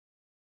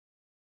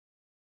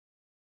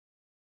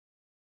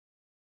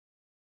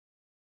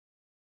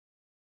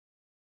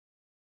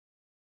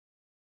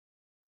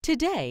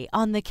Today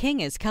on The King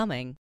is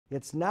Coming.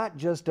 It's not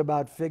just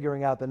about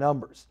figuring out the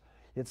numbers.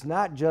 It's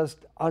not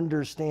just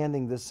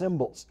understanding the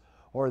symbols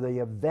or the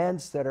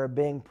events that are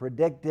being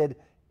predicted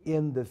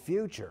in the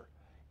future.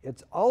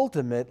 It's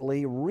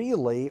ultimately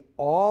really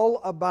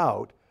all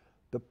about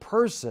the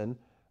person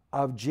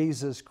of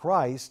Jesus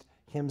Christ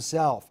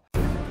himself.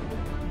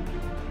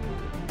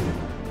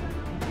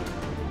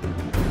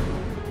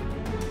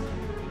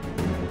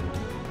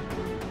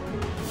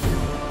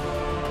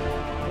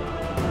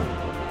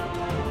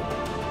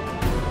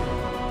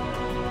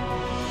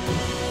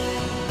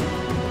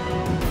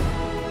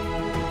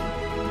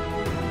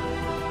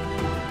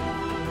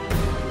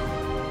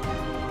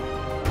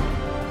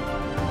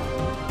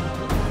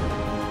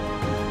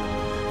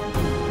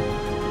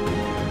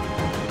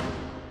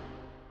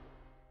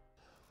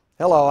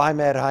 Hello, I'm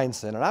Ed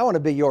Heinzen, and I want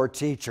to be your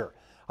teacher.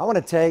 I want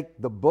to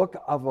take the book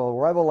of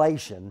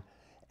Revelation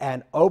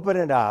and open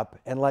it up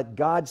and let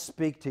God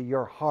speak to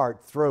your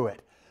heart through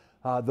it.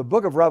 The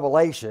book of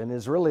Revelation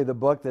is really the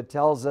book that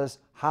tells us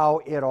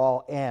how it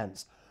all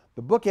ends.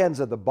 The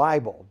bookends of the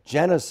Bible,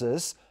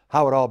 Genesis,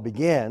 how it all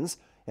begins,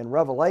 and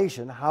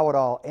Revelation, how it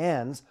all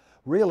ends,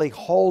 really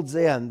holds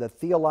in the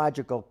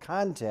theological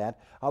content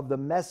of the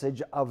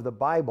message of the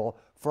Bible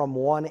from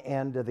one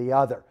end to the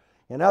other.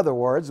 In other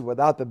words,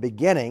 without the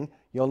beginning,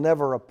 you'll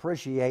never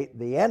appreciate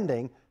the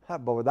ending,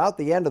 but without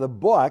the end of the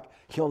book,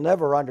 you'll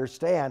never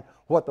understand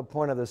what the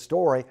point of the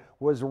story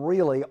was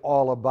really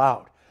all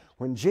about.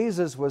 When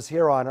Jesus was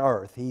here on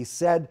earth, he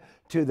said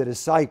to the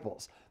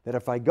disciples that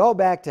if I go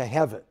back to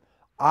heaven,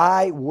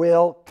 I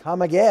will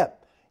come again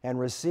and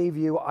receive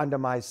you unto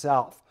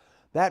myself.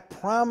 That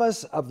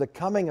promise of the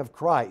coming of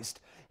Christ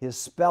is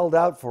spelled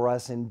out for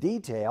us in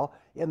detail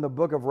in the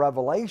book of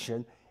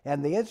Revelation,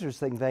 and the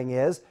interesting thing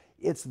is,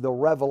 it's the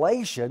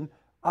revelation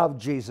of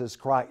Jesus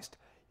Christ.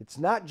 It's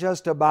not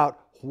just about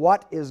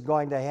what is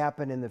going to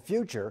happen in the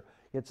future.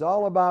 It's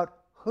all about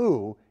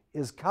who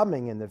is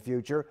coming in the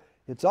future.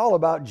 It's all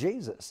about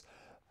Jesus.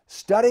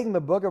 Studying the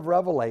book of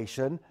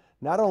Revelation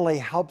not only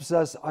helps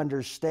us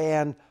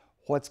understand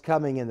what's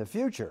coming in the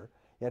future,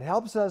 it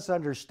helps us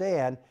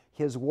understand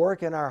His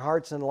work in our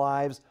hearts and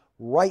lives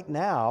right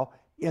now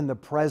in the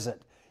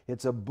present.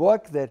 It's a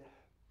book that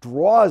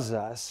draws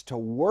us to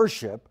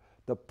worship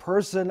the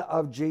person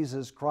of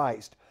Jesus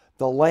Christ,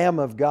 the Lamb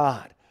of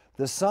God,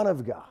 the Son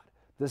of God,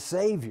 the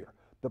Savior,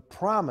 the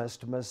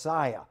promised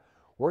Messiah.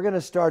 We're going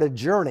to start a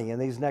journey in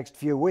these next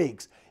few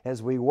weeks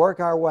as we work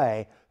our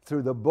way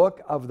through the book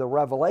of the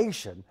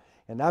Revelation,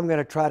 and I'm going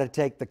to try to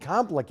take the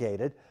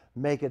complicated,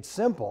 make it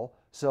simple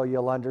so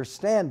you'll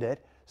understand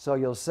it, so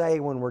you'll say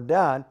when we're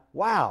done,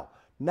 wow,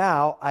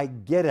 now I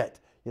get it.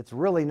 It's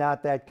really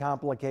not that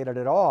complicated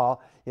at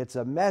all. It's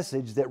a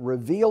message that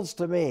reveals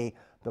to me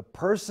the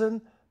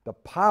person, the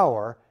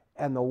power,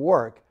 and the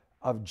work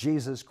of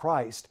Jesus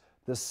Christ,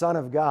 the Son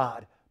of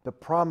God, the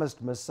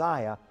promised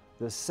Messiah,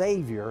 the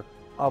Savior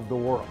of the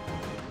world.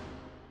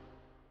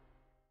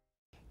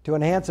 To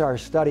enhance our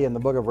study in the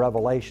book of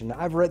Revelation,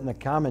 I've written a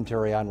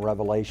commentary on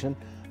Revelation,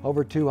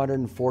 over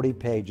 240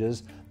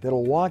 pages,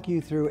 that'll walk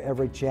you through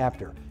every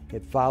chapter.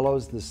 It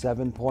follows the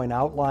 7-point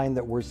outline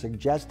that we're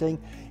suggesting,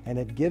 and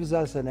it gives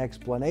us an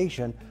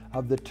explanation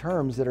of the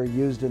terms that are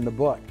used in the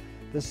book.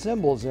 The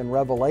symbols in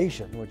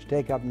Revelation, which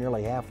take up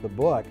nearly half the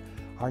book,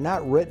 are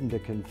not written to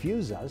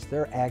confuse us.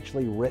 They're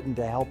actually written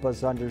to help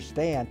us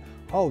understand,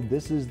 oh,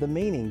 this is the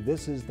meaning,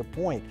 this is the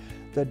point.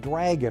 The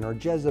dragon or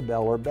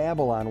Jezebel or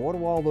Babylon, what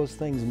do all those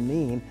things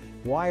mean?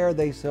 Why are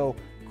they so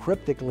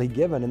cryptically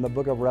given in the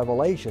book of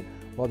Revelation?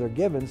 Well, they're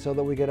given so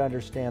that we could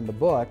understand the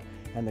book,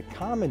 and the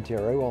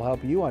commentary will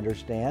help you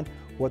understand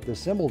what the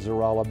symbols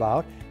are all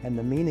about and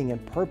the meaning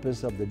and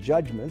purpose of the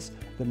judgments,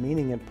 the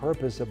meaning and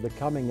purpose of the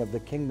coming of the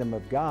kingdom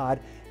of God,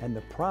 and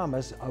the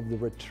promise of the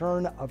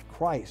return of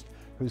Christ,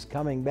 who's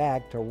coming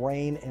back to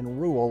reign and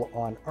rule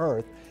on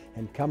earth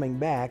and coming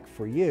back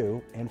for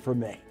you and for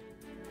me.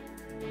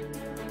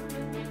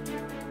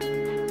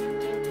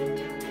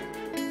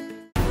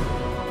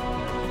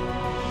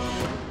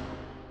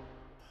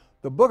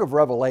 The book of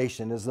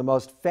Revelation is the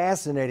most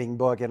fascinating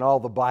book in all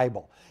the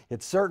Bible.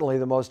 It's certainly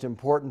the most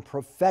important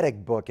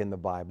prophetic book in the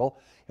Bible.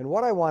 And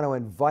what I want to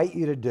invite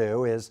you to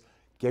do is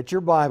get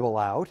your Bible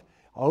out,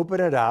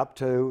 open it up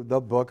to the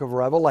book of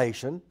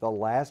Revelation, the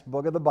last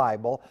book of the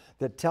Bible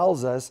that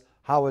tells us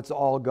how it's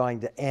all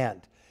going to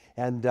end.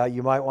 And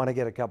you might want to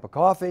get a cup of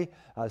coffee,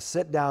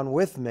 sit down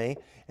with me,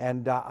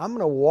 and I'm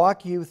going to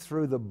walk you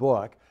through the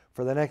book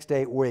for the next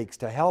 8 weeks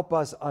to help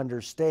us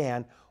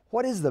understand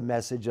what is the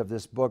message of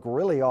this book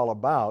really all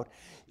about.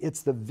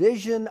 It's the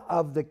vision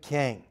of the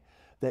King,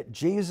 that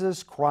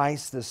Jesus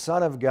Christ, the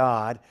Son of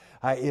God,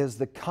 is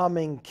the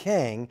coming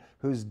King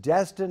who's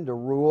destined to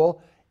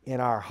rule in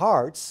our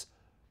hearts,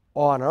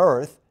 on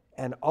earth,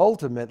 and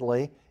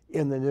ultimately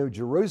in the New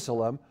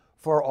Jerusalem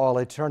for all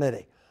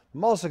eternity.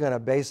 I'm also going to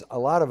base a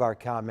lot of our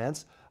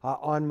comments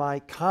on my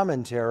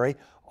commentary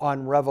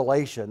on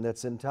Revelation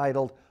that's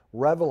entitled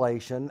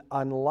Revelation,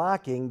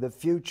 Unlocking the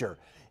Future.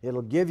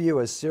 It'll give you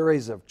a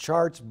series of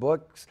charts,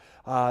 books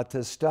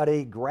to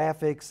study,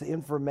 graphics,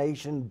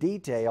 information,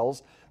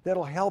 details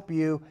that'll help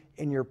you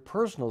in your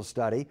personal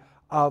study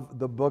of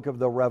the book of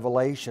the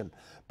Revelation.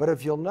 But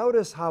if you'll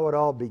notice how it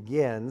all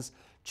begins,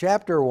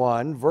 chapter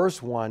 1,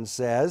 verse 1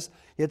 says,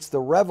 it's the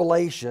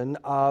revelation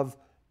of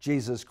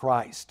Jesus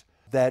Christ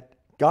that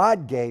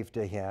God gave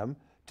to him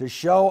to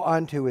show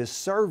unto his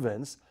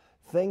servants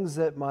things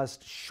that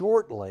must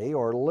shortly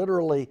or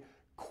literally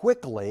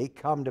quickly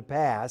come to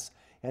pass,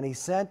 and he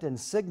sent and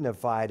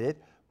signified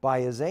it by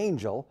his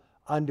angel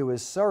unto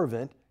his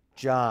servant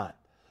John.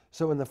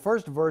 So in the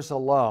first verse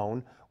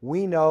alone,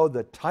 we know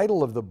the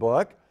title of the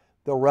book,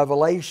 the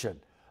Revelation.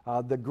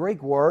 The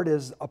Greek word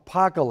is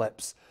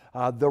apocalypse,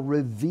 the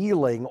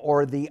revealing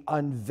or the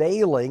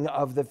unveiling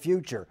of the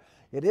future.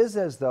 It is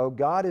as though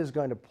God is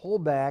going to pull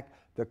back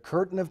the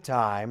curtain of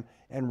time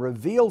and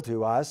reveal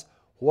to us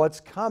what's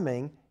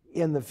coming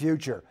in the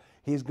future.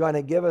 He's going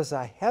to give us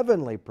a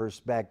heavenly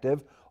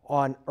perspective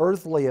on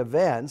earthly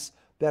events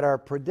that are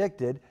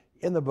predicted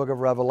in the book of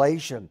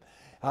Revelation.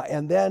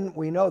 And then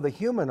we know the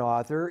human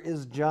author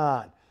is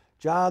John.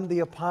 John the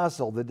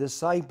apostle, the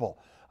disciple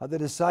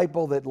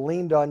that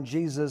leaned on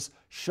Jesus'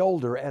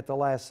 shoulder at the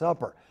Last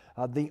Supper,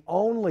 the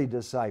only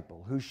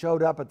disciple who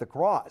showed up at the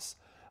cross,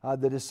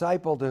 the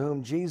disciple to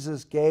whom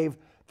Jesus gave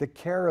the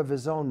care of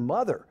his own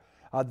mother.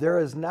 There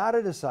is not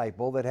a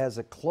disciple that has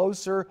a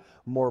closer,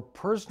 more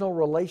personal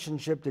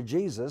relationship to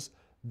Jesus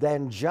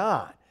than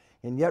John.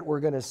 And yet we're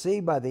going to see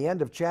by the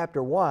end of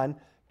chapter 1,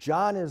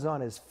 John is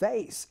on his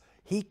face.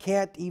 He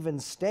can't even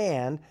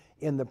stand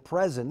in the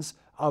presence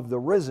of the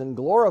risen,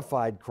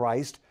 glorified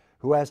Christ,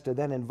 who has to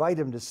then invite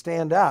him to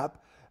stand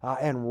up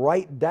and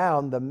write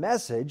down the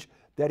message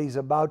that he's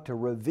about to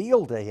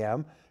reveal to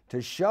him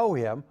to show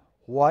him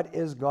what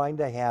is going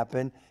to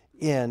happen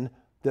in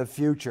the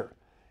future.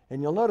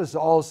 And you'll notice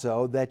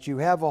also that you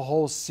have a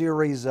whole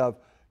series of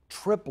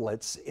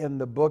triplets in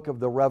the book of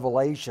the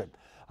Revelation,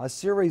 a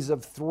series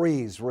of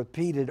threes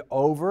repeated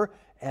over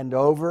and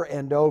over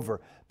and over.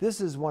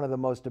 This is one of the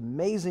most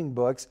amazing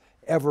books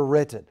ever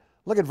written.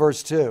 Look at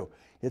verse 2.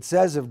 It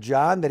says of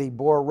John that he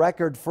bore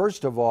record,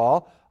 first of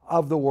all,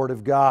 of the Word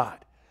of God.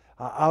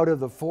 Out of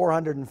the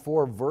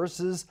 404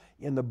 verses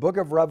in the book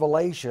of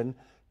Revelation,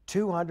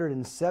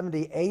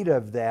 278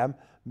 of them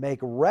make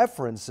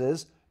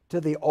references to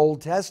the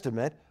Old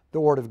Testament, the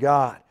Word of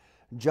God.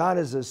 John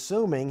is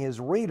assuming his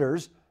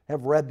readers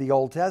have read the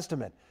Old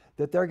Testament,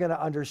 that they're going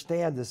to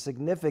understand the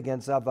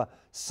significance of a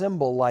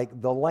symbol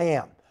like the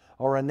Lamb,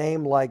 or a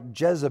name like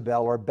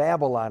Jezebel or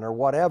Babylon or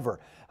whatever,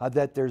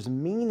 that there's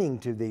meaning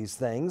to these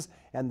things,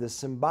 and the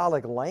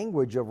symbolic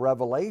language of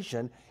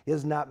Revelation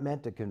is not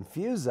meant to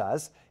confuse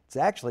us. It's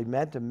actually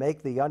meant to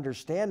make the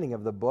understanding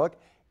of the book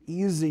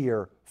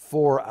easier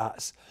for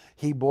us.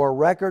 He bore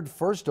record,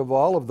 first of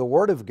all, of the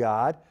Word of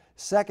God,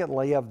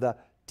 secondly, of the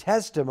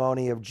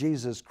testimony of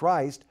Jesus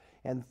Christ,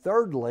 and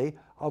thirdly,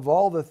 of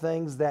all the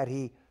things that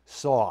he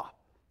saw.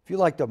 If you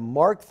like to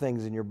mark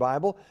things in your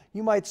Bible,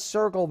 you might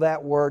circle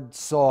that word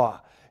saw.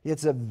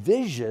 It's a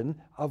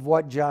vision of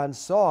what John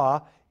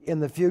saw in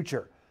the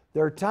future.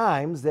 There are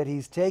times that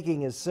he's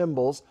taking his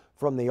symbols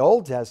from the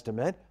Old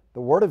Testament,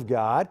 the Word of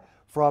God,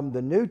 from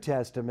the New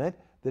Testament,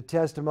 the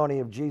testimony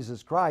of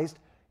Jesus Christ,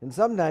 and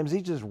sometimes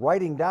he's just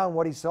writing down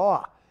what he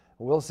saw.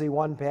 We'll see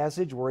one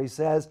passage where he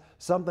says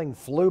something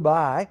flew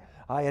by.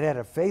 It had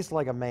a face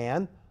like a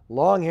man,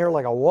 long hair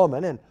like a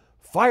woman, and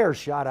fire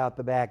shot out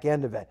the back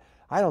end of it.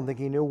 I don't think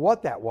he knew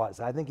what that was.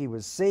 I think he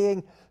was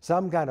seeing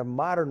some kind of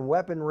modern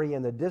weaponry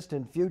in the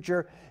distant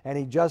future, and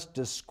he just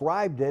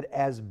described it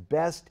as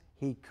best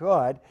he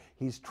could.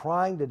 He's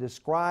trying to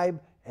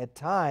describe, at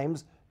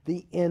times,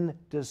 the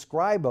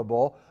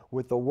indescribable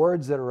with the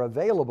words that are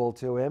available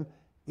to him,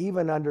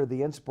 even under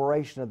the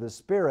inspiration of the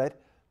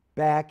Spirit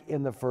back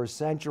in the first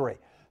century.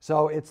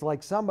 So it's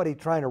like somebody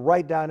trying to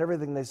write down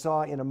everything they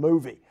saw in a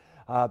movie.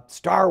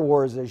 Star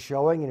Wars is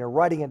showing, and you're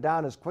writing it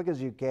down as quick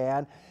as you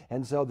can.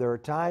 And so there are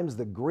times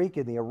the Greek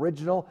in the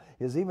original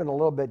is even a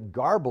little bit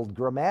garbled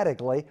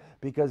grammatically,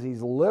 because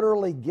he's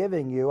literally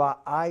giving you a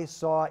 "I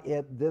saw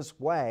it this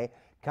way"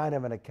 kind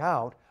of an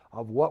account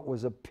of what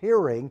was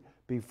appearing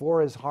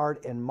before his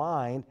heart and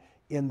mind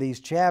in these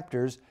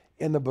chapters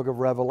in the book of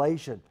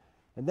Revelation.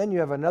 And then you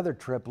have another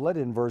triplet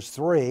in verse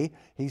 3.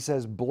 He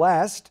says,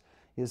 "Blessed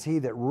is he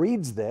that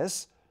reads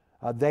this,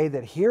 they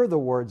that hear the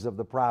words of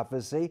the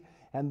prophecy,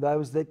 and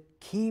those that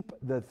keep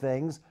the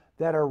things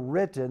that are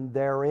written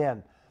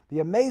therein." The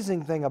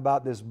amazing thing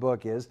about this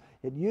book is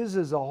it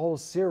uses a whole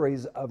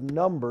series of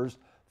numbers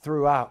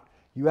throughout.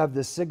 You have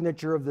the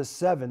signature of the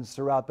sevens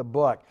throughout the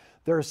book.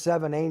 There are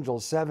 7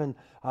 angels, 7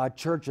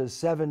 churches,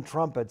 7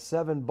 trumpets,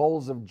 7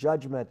 bowls of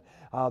judgment.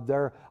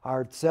 There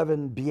are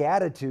 7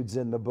 beatitudes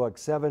in the book,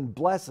 7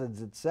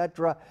 blesseds,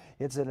 etc.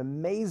 It's an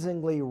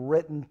amazingly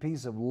written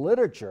piece of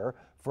literature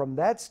from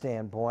that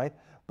standpoint,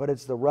 but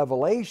it's the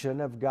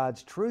revelation of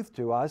God's truth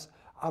to us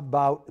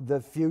about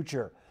the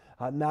future.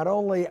 Not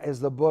only is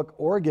the book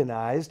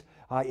organized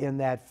in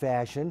that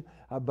fashion,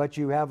 but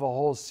you have a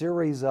whole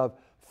series of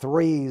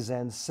threes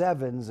and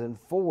sevens and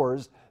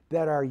fours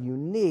that are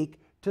unique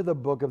to the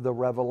book of the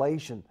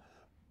Revelation.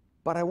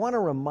 But I want to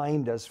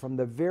remind us from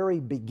the very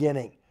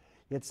beginning,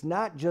 it's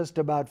not just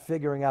about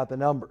figuring out the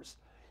numbers.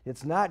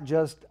 It's not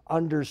just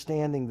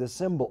understanding the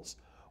symbols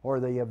or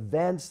the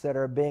events that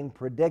are being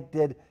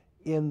predicted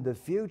in the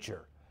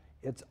future.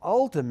 It's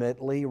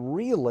ultimately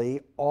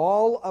really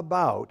all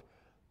about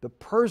the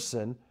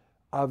person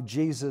of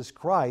Jesus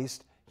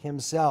Christ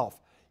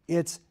himself.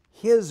 It's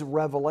his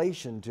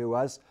revelation to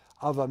us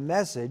of a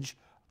message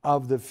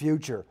of the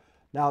future.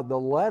 Now, the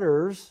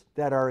letters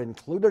that are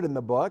included in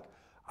the book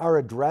are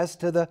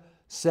addressed to the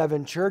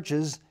 7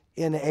 churches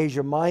in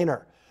Asia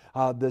Minor.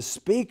 The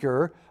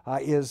speaker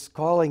is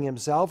calling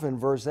himself in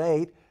verse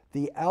 8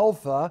 the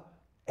Alpha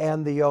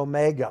and the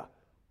Omega,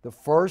 the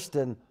first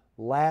and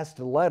last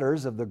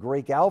letters of the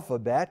Greek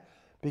alphabet,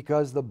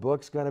 because the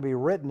book's going to be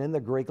written in the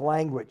Greek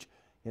language.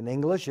 In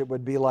English, it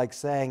would be like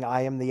saying,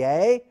 I am the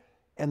A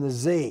and the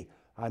Z.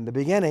 I'm the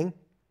beginning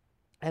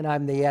and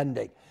I'm the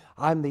ending.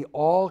 I'm the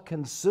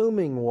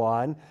all-consuming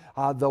one,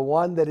 the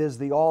one that is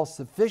the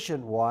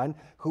all-sufficient one,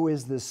 who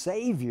is the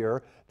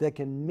Savior that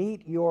can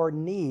meet your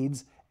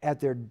needs at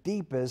their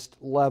deepest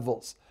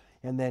levels.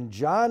 And then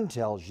John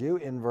tells you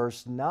in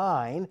verse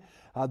 9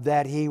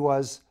 that he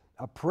was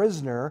a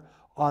prisoner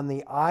on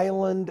the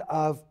island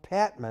of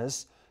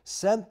Patmos,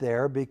 sent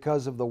there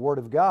because of the Word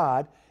of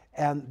God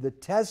and the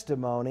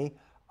testimony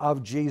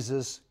of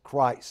Jesus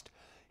Christ.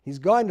 He's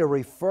going to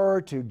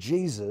refer to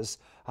Jesus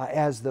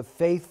as the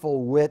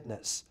faithful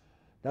witness.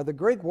 Now, the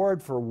Greek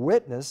word for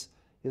witness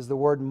is the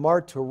word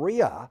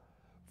martyria,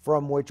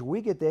 from which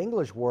we get the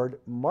English word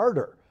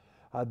martyr,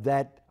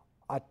 that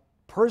a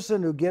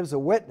person who gives a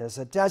witness,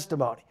 a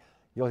testimony.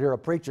 You'll hear a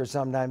preacher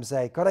sometimes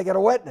say, could I get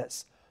a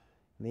witness?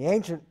 In the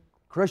ancient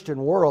Christian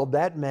world,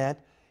 that meant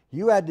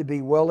you had to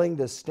be willing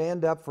to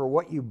stand up for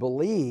what you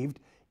believed,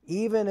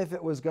 even if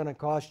it was going to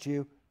cost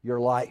you your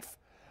life.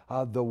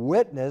 The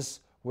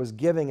witness was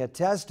giving a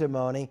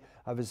testimony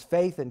of his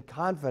faith and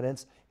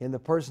confidence in the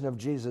person of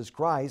Jesus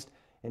Christ.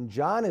 And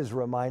John is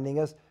reminding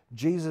us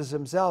Jesus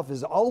himself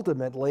is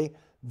ultimately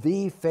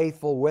the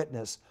faithful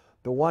witness,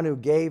 the one who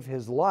gave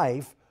his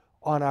life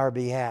on our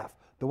behalf,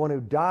 the one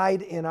who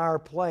died in our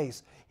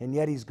place. And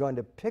yet he's going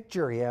to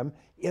picture him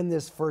in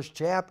this first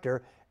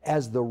chapter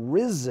as the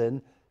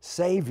risen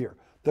Savior,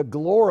 the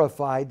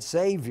glorified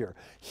Savior.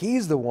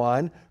 He's the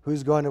one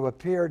who's going to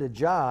appear to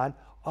John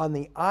on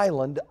the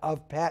island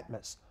of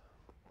Patmos.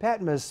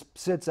 Patmos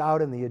sits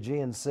out in the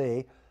Aegean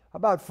Sea,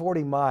 about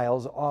 40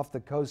 miles off the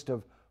coast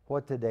of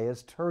what today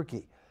is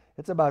Turkey.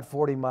 It's about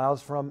 40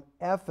 miles from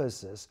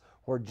Ephesus,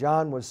 where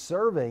John was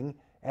serving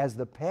as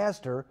the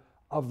pastor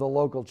of the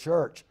local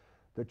church.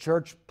 The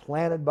church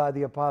planted by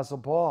the Apostle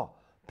Paul,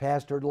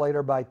 pastored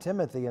later by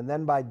Timothy, and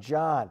then by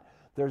John.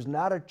 There's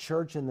not a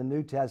church in the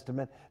New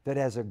Testament that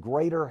has a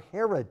greater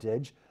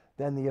heritage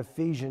than the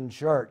Ephesian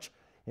church.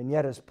 And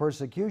yet, as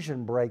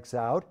persecution breaks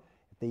out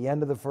at the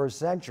end of the first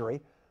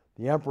century,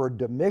 the Emperor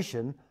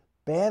Domitian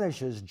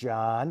banishes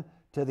John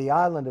to the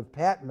island of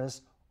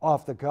Patmos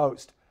off the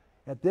coast.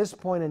 At this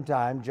point in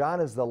time,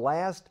 John is the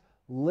last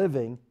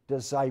living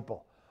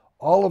disciple.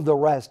 All of the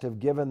rest have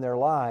given their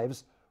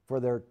lives for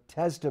their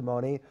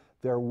testimony,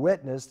 their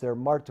witness, their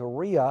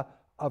martyria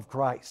of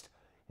Christ.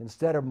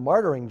 Instead of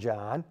martyring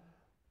John,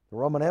 the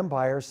Roman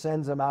Empire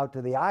sends him out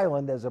to the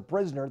island as a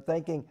prisoner,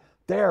 thinking,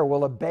 there,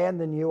 we'll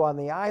abandon you on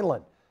the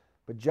island.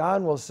 But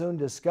John will soon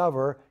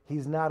discover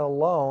he's not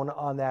alone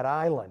on that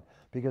island,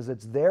 because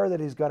it's there that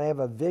he's going to have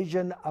a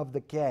vision of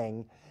the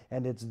King,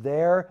 and it's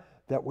there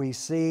that we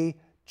see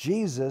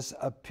Jesus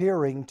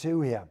appearing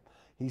to him.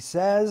 He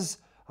says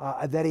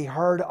that he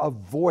heard a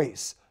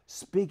voice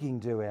speaking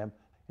to him,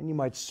 and you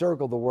might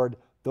circle the word,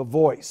 the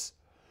voice.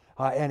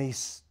 And he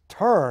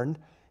turned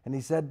and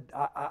he said,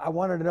 I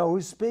wanted to know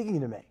who's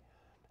speaking to me.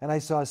 And I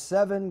saw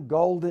 7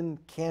 golden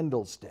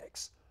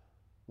candlesticks,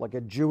 like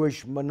a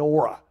Jewish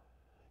menorah.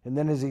 And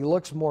then as he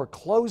looks more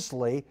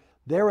closely,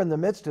 there in the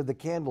midst of the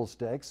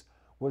candlesticks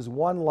was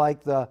one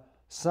like the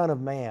Son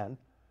of Man,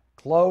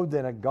 clothed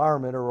in a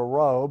garment or a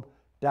robe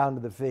down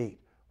to the feet,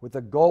 with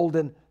a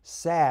golden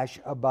sash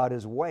about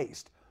his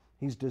waist.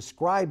 He's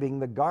describing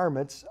the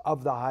garments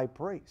of the high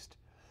priest.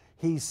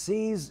 He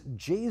sees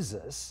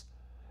Jesus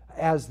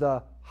as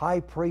the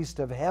high priest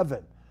of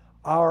heaven,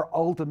 our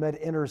ultimate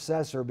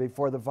intercessor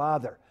before the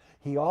Father.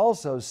 He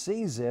also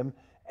sees him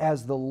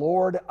as the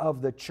Lord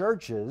of the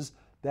churches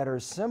that are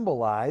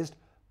symbolized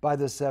by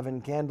the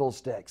 7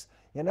 candlesticks.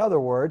 In other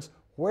words,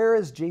 where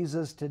is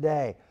Jesus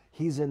today?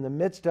 He's in the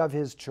midst of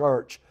his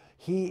church.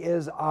 He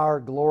is our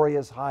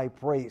glorious high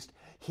priest.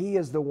 He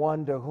is the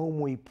one to whom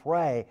we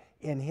pray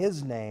in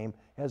his name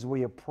as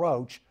we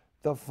approach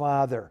the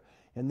Father.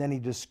 And then he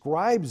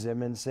describes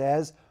him and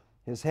says,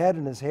 his head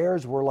and his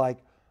hairs were like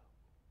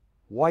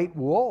white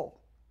wool,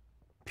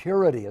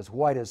 purity as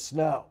white as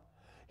snow.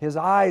 His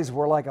eyes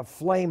were like a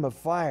flame of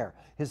fire,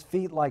 his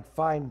feet like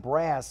fine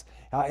brass,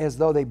 as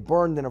though they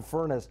burned in a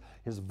furnace.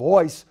 His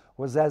voice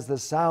was as the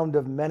sound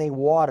of many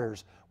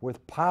waters,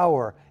 with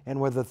power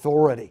and with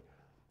authority.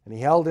 And he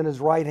held in his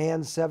right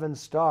hand 7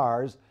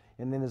 stars,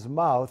 and in his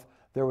mouth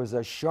there was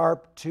a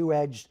sharp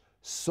 2-edged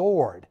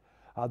sword.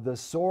 The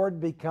sword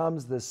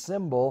becomes the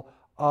symbol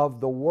of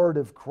the word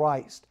of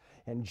Christ.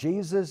 And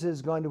Jesus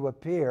is going to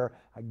appear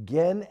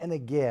again and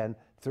again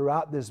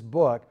throughout this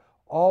book,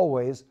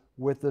 always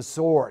with the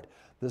sword.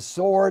 The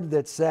sword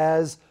that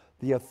says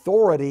the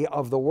authority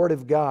of the Word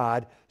of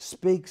God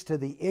speaks to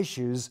the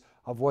issues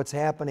of what's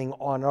happening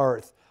on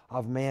earth,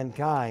 of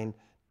mankind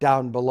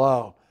down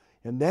below.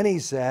 And then he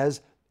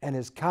says, and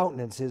his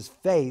countenance, his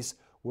face,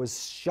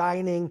 was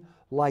shining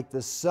like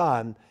the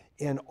sun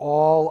in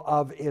all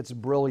of its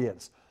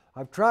brilliance.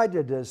 I've tried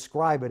to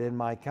describe it in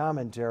my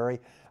commentary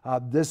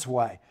this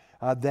way,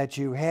 that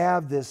you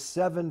have this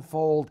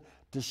 7-fold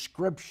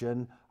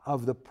description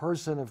of the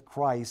person of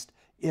Christ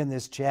in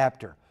this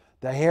chapter.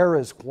 The hair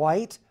is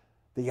white,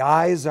 the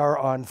eyes are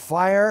on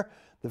fire,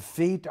 the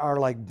feet are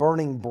like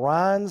burning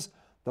bronze,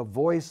 the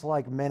voice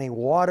like many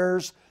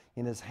waters,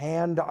 in his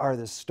hand are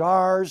the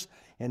stars,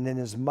 and in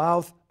his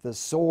mouth the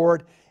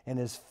sword, and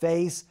his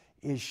face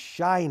is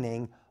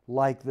shining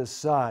like the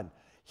sun.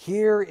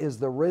 Here is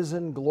the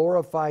risen,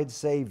 glorified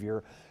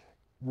Savior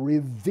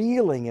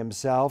revealing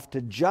himself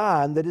to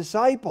John the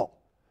disciple.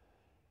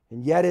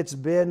 And yet it's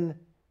been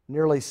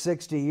nearly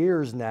 60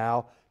 years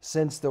now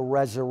since the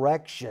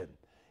resurrection.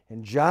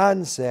 And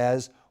John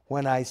says,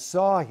 when I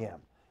saw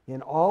him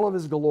in all of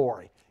his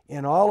glory,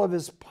 in all of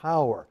his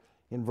power,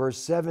 in verse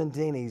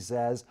 17 he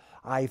says,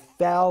 I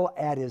fell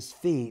at his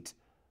feet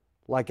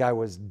like I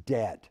was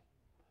dead.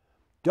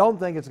 Don't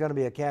think it's going to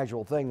be a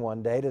casual thing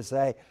one day to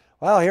say,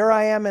 well, here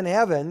I am in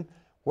heaven.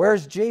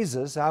 Where's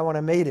Jesus? I want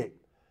to meet him.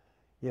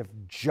 If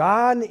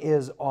John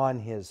is on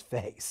his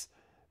face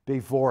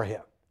before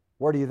him,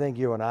 where do you think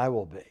you and I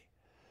will be?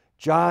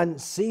 John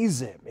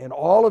sees him in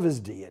all of his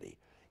deity,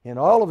 in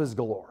all of his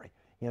glory,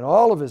 in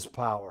all of his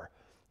power,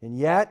 and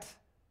yet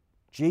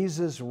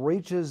Jesus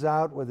reaches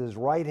out with his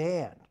right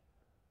hand,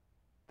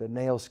 the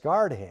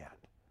nail-scarred hand,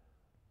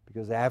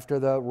 because after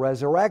the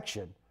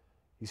resurrection,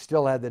 he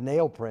still had the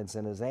nail prints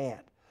in his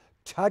hand,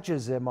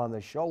 touches him on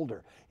the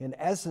shoulder, in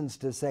essence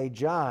to say,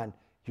 John,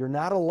 you're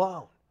not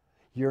alone.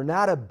 You're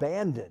not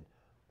abandoned.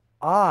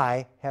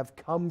 I have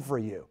come for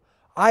you.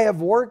 I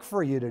have work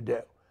for you to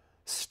do.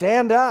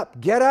 Stand up.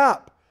 Get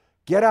out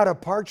a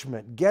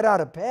parchment. Get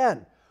out a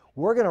pen.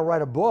 We're going to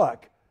write a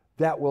book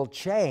that will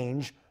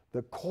change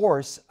the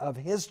course of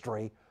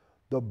history,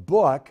 the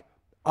book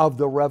of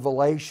the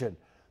Revelation.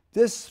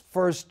 This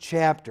first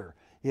chapter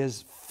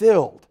is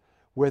filled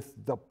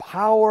with the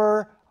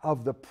power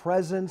of the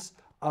presence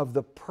of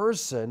the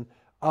person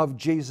of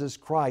Jesus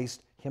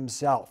Christ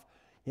himself.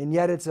 And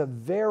yet it's a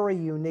very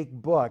unique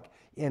book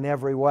in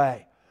every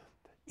way.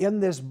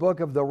 In this book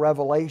of the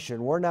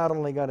Revelation, we're not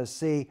only going to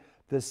see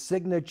the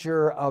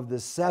signature of the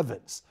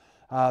sevens,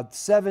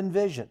 7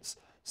 visions,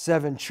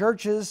 7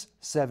 churches,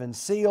 7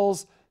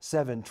 seals,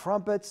 7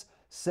 trumpets,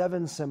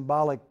 7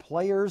 symbolic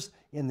players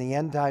in the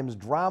end times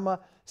drama,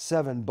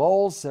 7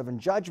 bowls, 7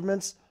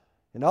 judgments,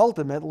 and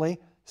ultimately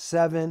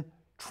 7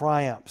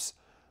 triumphs.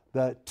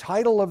 The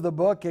title of the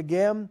book,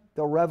 again,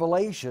 The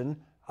Revelation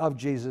of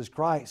Jesus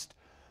Christ.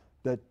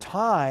 The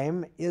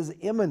time is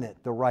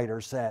imminent, the writer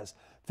says.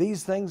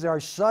 These things are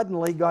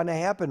suddenly going to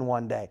happen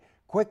one day,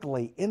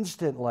 quickly,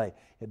 instantly.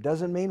 It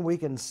doesn't mean we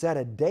can set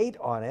a date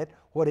on it.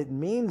 What it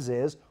means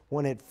is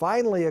when it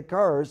finally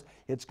occurs,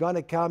 it's going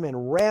to come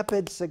in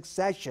rapid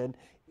succession,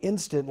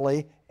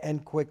 instantly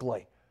and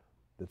quickly.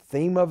 The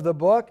theme of the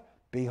book,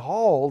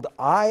 behold,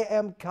 I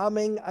am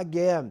coming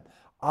again.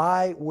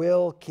 I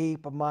will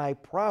keep my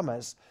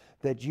promise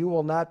that you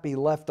will not be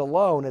left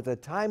alone at the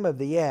time of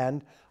the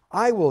end.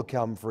 I will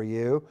come for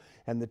you.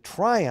 And the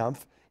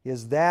triumph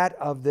is that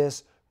of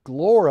this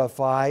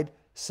glorified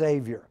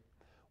Savior.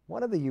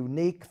 One of the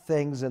unique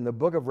things in the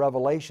book of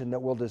Revelation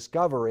that we'll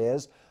discover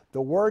is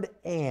the word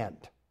and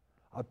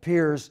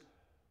appears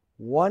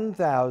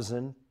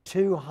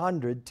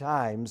 1,200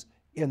 times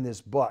in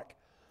this book,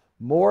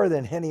 more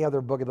than any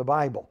other book of the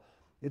Bible.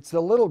 It's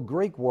the little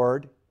Greek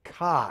word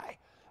chi,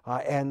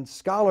 and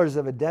scholars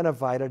have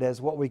identified it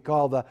as what we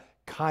call the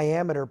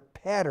chiameter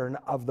pattern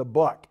of the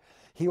book.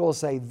 He will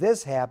say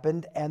this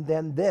happened, and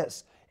then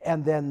this,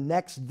 and then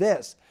next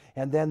this,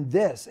 and then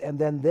this, and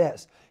then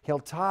this. He'll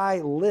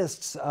tie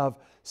lists of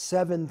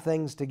 7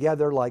 things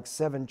together like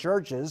 7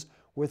 churches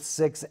with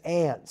 6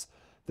 ands.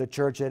 The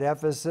church at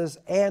Ephesus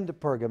and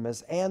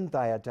Pergamos and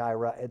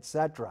Thyatira,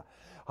 etc.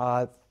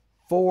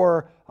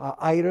 4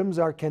 items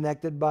are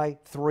connected by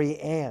 3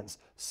 ands.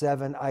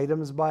 7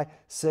 items by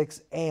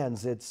 6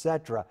 ands,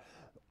 etc.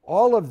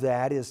 All of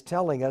that is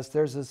telling us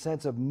there's a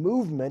sense of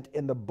movement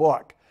in the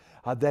book.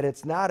 That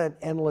it's not an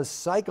endless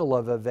cycle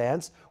of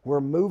events.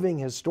 We're moving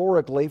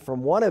historically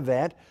from one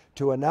event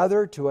to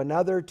another, to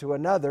another, to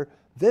another.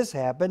 This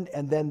happened,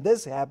 and then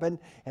this happened,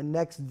 and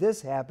next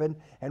this happened,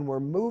 and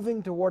we're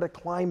moving toward a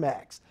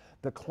climax.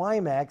 The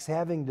climax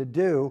having to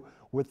do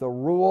with the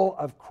rule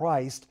of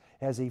Christ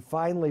as he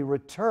finally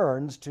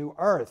returns to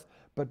earth.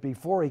 But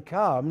before he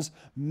comes,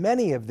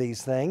 many of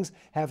these things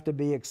have to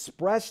be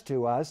expressed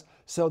to us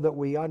so that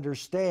we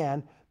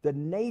understand the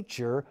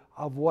nature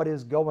of what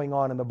is going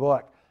on in the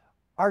book.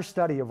 Our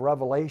study of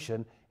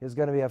Revelation is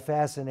going to be a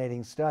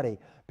fascinating study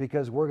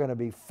because we're going to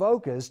be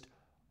focused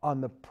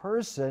on the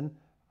person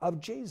of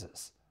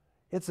Jesus.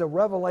 It's a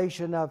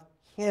revelation of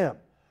Him.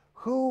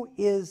 Who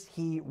is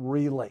He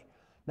really?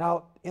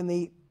 Now, in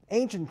the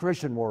ancient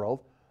Christian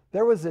world,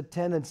 there was a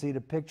tendency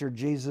to picture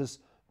Jesus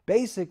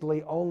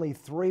basically only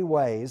three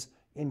ways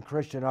in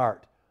Christian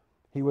art.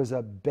 He was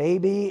a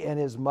baby in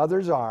his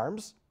mother's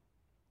arms,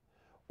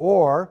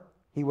 or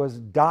he was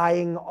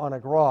dying on a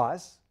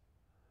cross,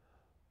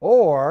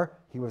 or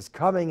he was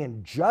coming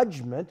in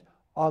judgment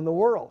on the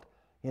world.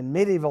 In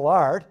medieval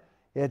art,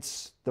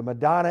 it's the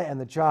Madonna and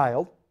the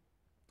Child,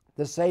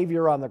 the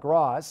Savior on the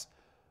cross,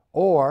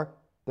 or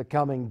the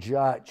coming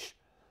judge.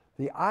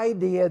 The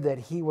idea that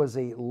he was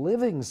a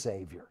living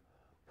Savior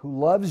who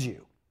loves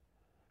you,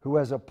 who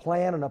has a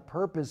plan and a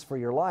purpose for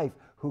your life,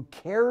 who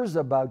cares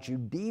about you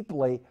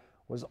deeply,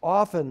 was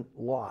often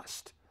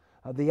lost.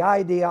 The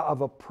idea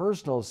of a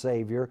personal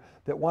Savior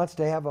that wants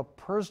to have a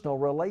personal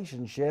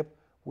relationship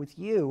with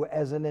you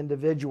as an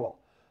individual.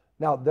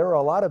 Now, there are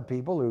a lot of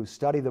people who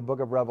study the book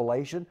of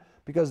Revelation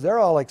because they're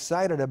all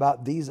excited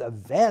about these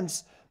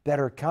events that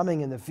are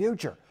coming in the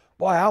future.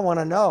 Boy, I want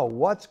to know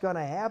what's going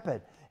to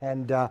happen,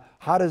 and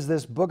how does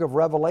this book of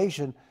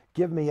Revelation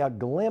give me a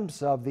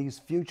glimpse of these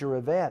future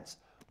events?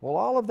 Well,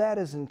 all of that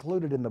is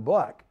included in the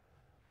book,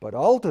 but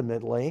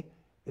ultimately,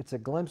 it's a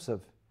glimpse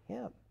of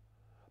Him,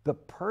 the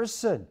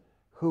person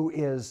who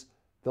is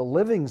the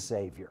living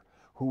Savior,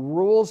 who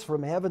rules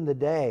from heaven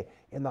today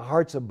in the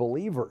hearts of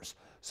believers,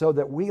 so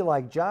that we,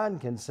 like John,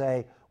 can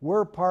say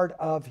we're part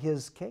of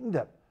His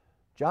kingdom.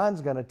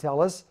 John's going to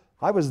tell us,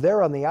 I was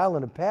there on the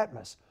island of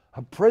Patmos,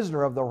 a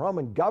prisoner of the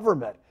Roman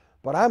government,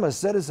 but I'm a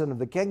citizen of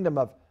the kingdom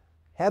of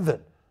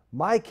heaven.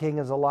 My king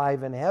is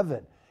alive in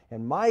heaven,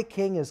 and my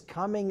king is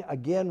coming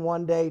again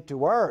one day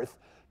to earth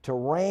to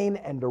reign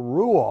and to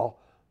rule.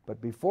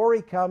 But before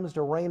He comes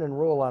to reign and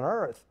rule on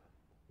earth,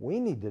 we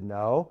need to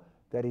know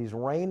that He's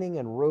reigning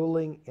and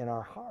ruling in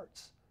our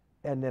hearts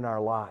and in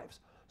our lives.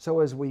 So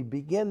as we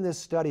begin this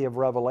study of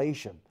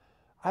Revelation,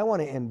 I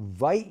want to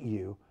invite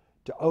you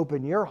to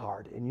open your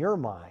heart and your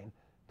mind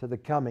to the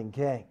coming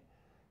King.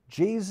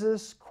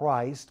 Jesus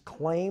Christ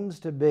claims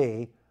to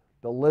be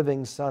the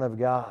living Son of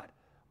God.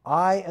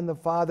 I and the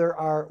Father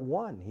are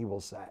one, He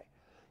will say.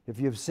 If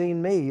you've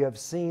seen me, you have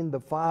seen the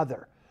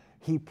Father.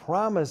 He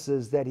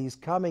promises that He's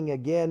coming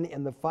again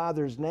in the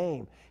Father's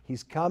name.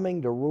 He's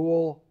coming to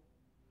rule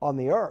on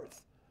the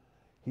earth.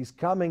 He's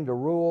coming to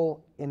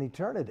rule in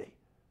eternity.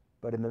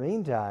 But in the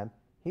meantime,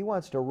 He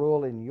wants to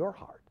rule in your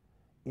heart,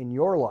 in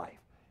your life.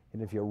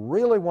 And if you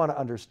really want to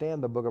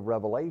understand the book of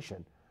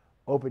Revelation,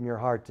 open your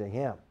heart to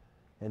Him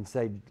and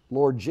say,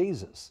 Lord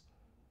Jesus,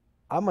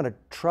 I'm going to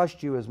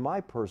trust You as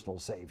my personal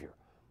Savior,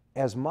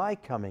 as my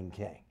coming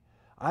King.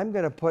 I'm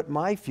going to put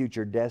my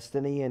future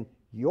destiny in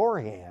Your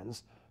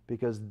hands,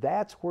 because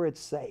that's where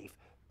it's safe,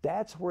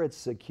 that's where it's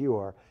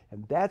secure,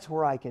 and that's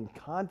where I can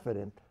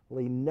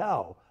confidently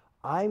know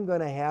I'm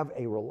going to have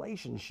a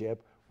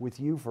relationship with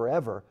You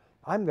forever.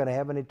 I'm going to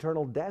have an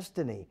eternal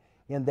destiny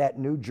in that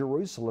New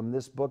Jerusalem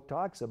this book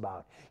talks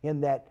about, in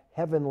that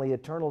heavenly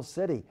eternal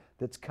city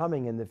that's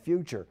coming in the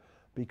future.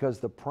 Because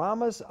the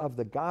promise of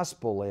the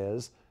gospel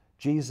is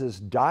Jesus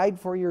died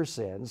for your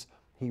sins,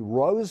 He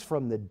rose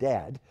from the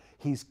dead,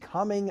 He's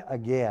coming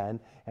again,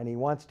 and He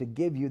wants to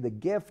give you the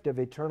gift of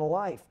eternal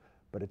life.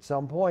 But at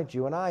some point,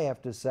 you and I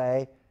have to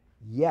say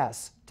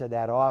yes to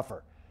that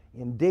offer.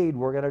 Indeed,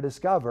 we're going to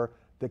discover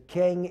the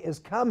King is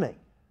coming.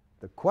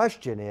 The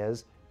question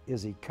is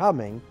He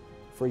coming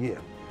for you?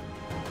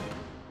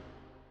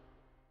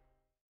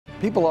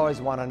 People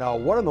always want to know,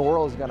 what in the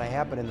world is going to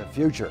happen in the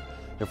future?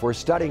 If we're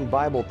studying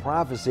Bible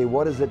prophecy,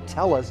 what does it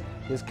tell us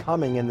is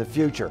coming in the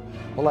future?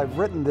 Well, I've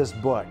written this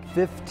book,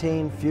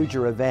 15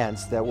 Future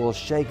Events That Will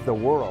Shake the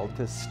World,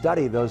 to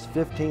study those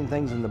 15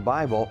 things in the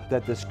Bible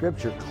that the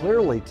Scripture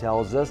clearly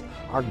tells us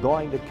are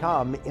going to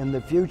come in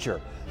the future.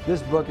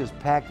 This book is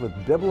packed with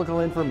biblical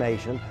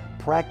information,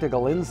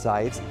 practical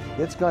insights.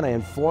 It's going to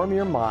inform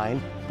your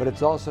mind, but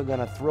it's also going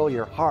to thrill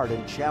your heart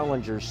and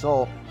challenge your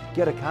soul.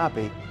 Get a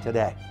copy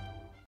today.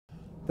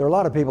 There are a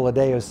lot of people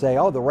today who say,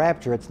 oh, the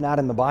rapture, it's not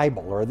in the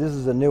Bible, or this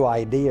is a new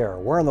idea, or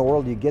where in the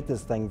world do you get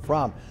this thing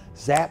from?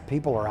 Zap,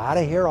 people are out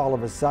of here all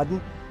of a sudden.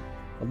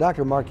 Well,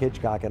 Dr. Mark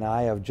Hitchcock and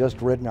I have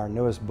just written our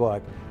newest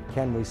book,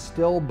 Can We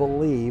Still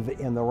Believe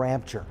in the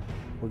Rapture?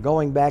 We're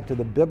going back to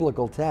the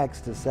biblical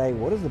text to say,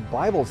 what does the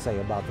Bible say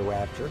about the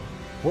rapture?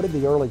 What did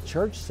the early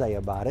church say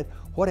about it?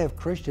 What have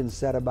Christians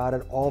said about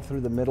it all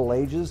through the Middle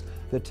Ages,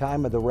 the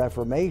time of the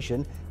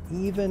Reformation,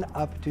 even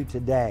up to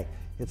today?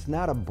 It's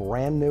not a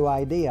brand new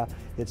idea.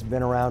 It's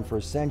been around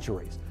for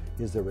centuries.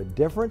 Is there a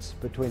difference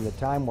between the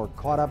time we're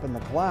caught up in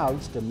the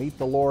clouds to meet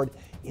the Lord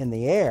in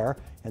the air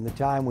and the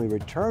time we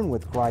return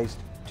with Christ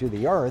to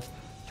the earth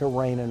to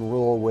reign and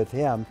rule with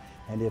Him?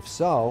 And if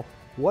so,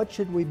 what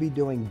should we be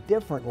doing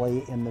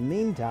differently in the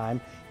meantime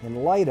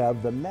in light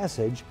of the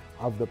message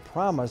of the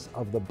promise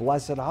of the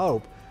blessed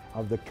hope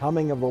of the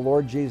coming of the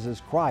Lord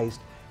Jesus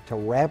Christ to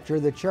rapture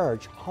the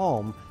church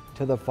home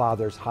to the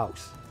Father's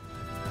house.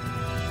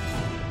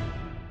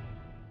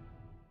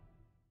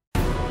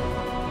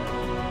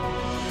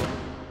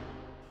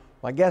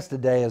 My guest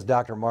today is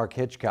Dr. Mark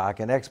Hitchcock,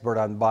 an expert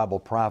on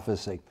Bible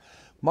prophecy.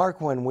 Mark,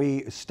 when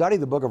we study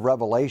the book of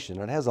Revelation,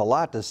 it has a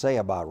lot to say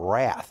about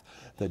wrath.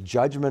 The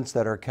judgments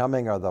that are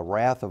coming are the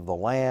wrath of the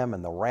Lamb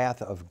and the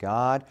wrath of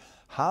God.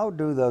 How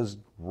do those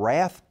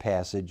wrath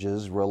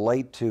passages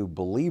relate to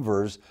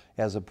believers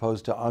as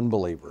opposed to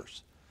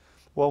unbelievers?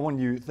 Well, when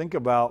you think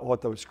about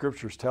what the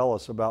Scriptures tell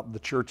us about the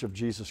Church of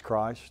Jesus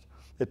Christ,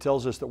 it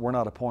tells us that we're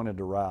not appointed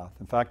to wrath.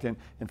 In fact, in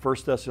 1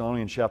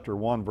 Thessalonians chapter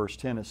 1, verse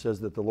 10, it says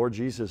that the Lord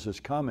Jesus is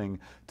coming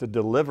to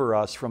deliver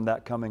us from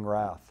that coming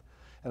wrath.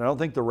 And I don't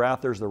think the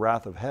wrath there's the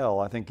wrath of hell.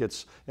 I think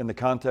it's, in the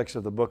context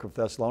of the book of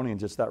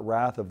Thessalonians, it's that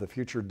wrath of the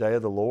future day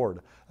of the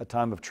Lord, a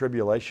time of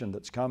tribulation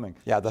that's coming.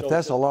 Yeah, the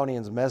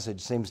Thessalonians message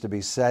seems to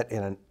be set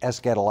in an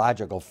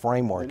eschatological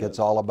framework. It's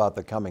all about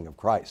the coming of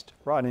Christ.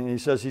 Right, and he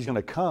says he's going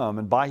to come,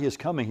 and by his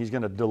coming, he's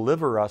going to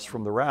deliver us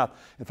from the wrath.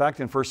 In fact,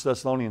 in 1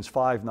 Thessalonians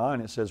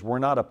 5:9, it says, we're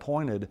not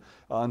appointed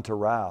unto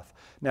wrath.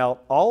 Now,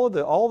 all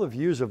the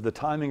views of the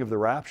timing of the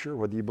rapture,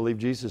 whether you believe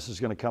Jesus is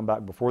going to come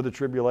back before the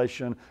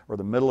tribulation, or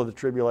the middle of the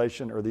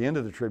tribulation, or the end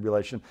of the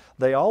tribulation,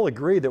 they all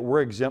agree that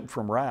we're exempt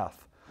from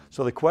wrath.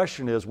 So the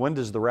question is, when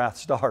does the wrath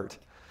start?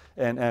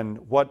 And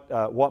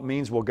what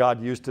means will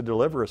God use to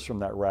deliver us from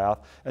that wrath?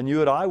 And you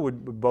and I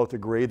would both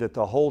agree that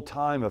the whole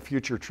time of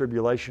future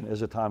tribulation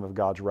is a time of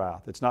God's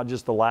wrath. It's not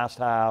just the last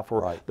half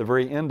or the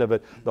very end of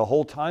it. The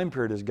whole time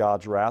period is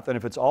God's wrath. And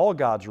if it's all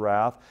God's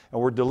wrath and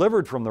we're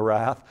delivered from the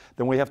wrath,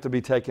 then we have to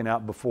be taken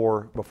out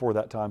before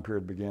that time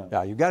period begins.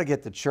 Yeah, you've got to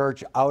get the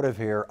church out of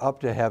here,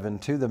 up to heaven,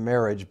 to the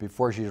marriage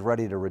before she's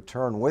ready to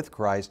return with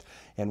Christ.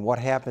 And what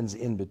happens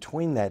in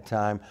between that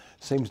time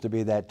seems to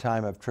be that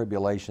time of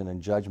tribulation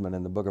and judgment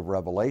in the book of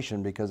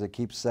Revelation, because it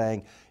keeps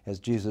saying, as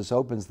Jesus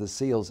opens the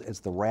seals, it's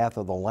the wrath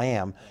of the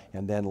Lamb,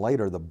 and then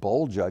later the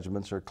bowl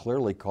judgments are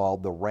clearly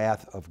called the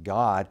wrath of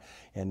God,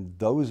 and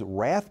those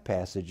wrath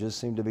passages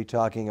seem to be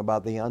talking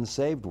about the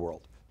unsaved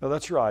world. No,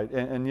 that's right.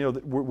 And you know,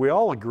 we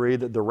all agree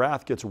that the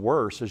wrath gets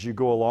worse as you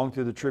go along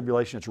through the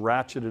tribulation. It's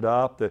ratcheted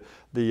up.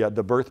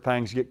 The birth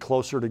pangs get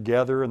closer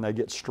together and they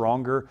get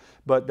stronger.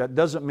 But that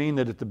doesn't mean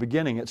that at the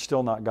beginning it's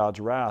still not God's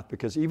wrath,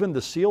 because even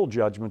the seal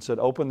judgments that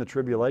open the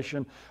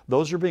tribulation,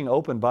 those are being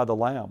opened by the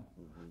Lamb.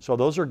 So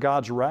those are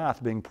God's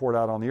wrath being poured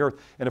out on the earth.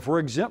 And if we're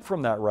exempt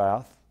from that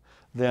wrath,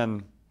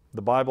 then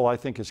the Bible, I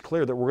think, is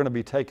clear that we're going to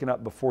be taken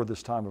up before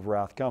this time of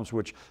wrath comes,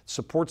 which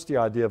supports the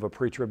idea of a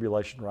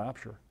pre-tribulation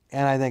rapture.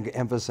 And I think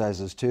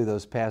emphasizes, too,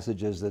 those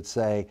passages that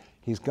say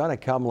he's going to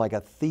come like a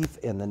thief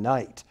in the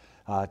night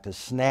to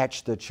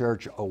snatch the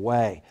church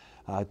away,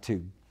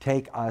 to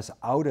take us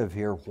out of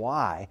here.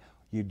 Why?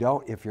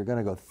 If you're going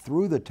to go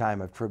through the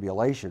time of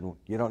tribulation,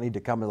 you don't need to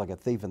come like a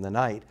thief in the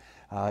night.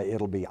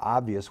 It'll be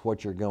obvious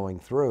what you're going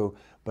through.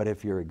 But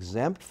if you're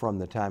exempt from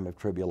the time of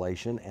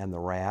tribulation and the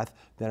wrath,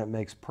 then it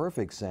makes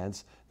perfect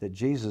sense that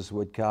Jesus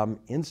would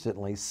come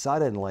instantly,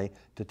 suddenly,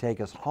 to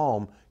take us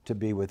home to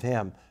be with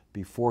him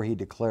before he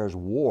declares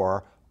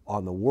war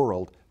on the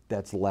world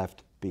that's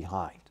left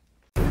behind.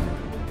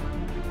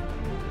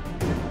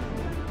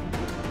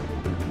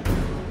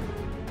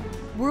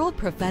 World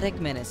Prophetic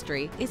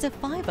Ministry is a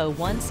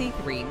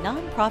 501c3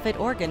 nonprofit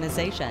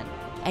organization,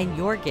 and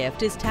your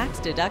gift is tax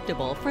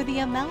deductible for the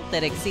amount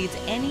that exceeds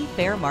any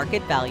fair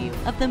market value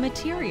of the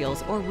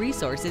materials or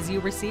resources you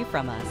receive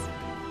from us.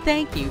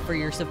 Thank you for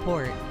your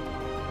support.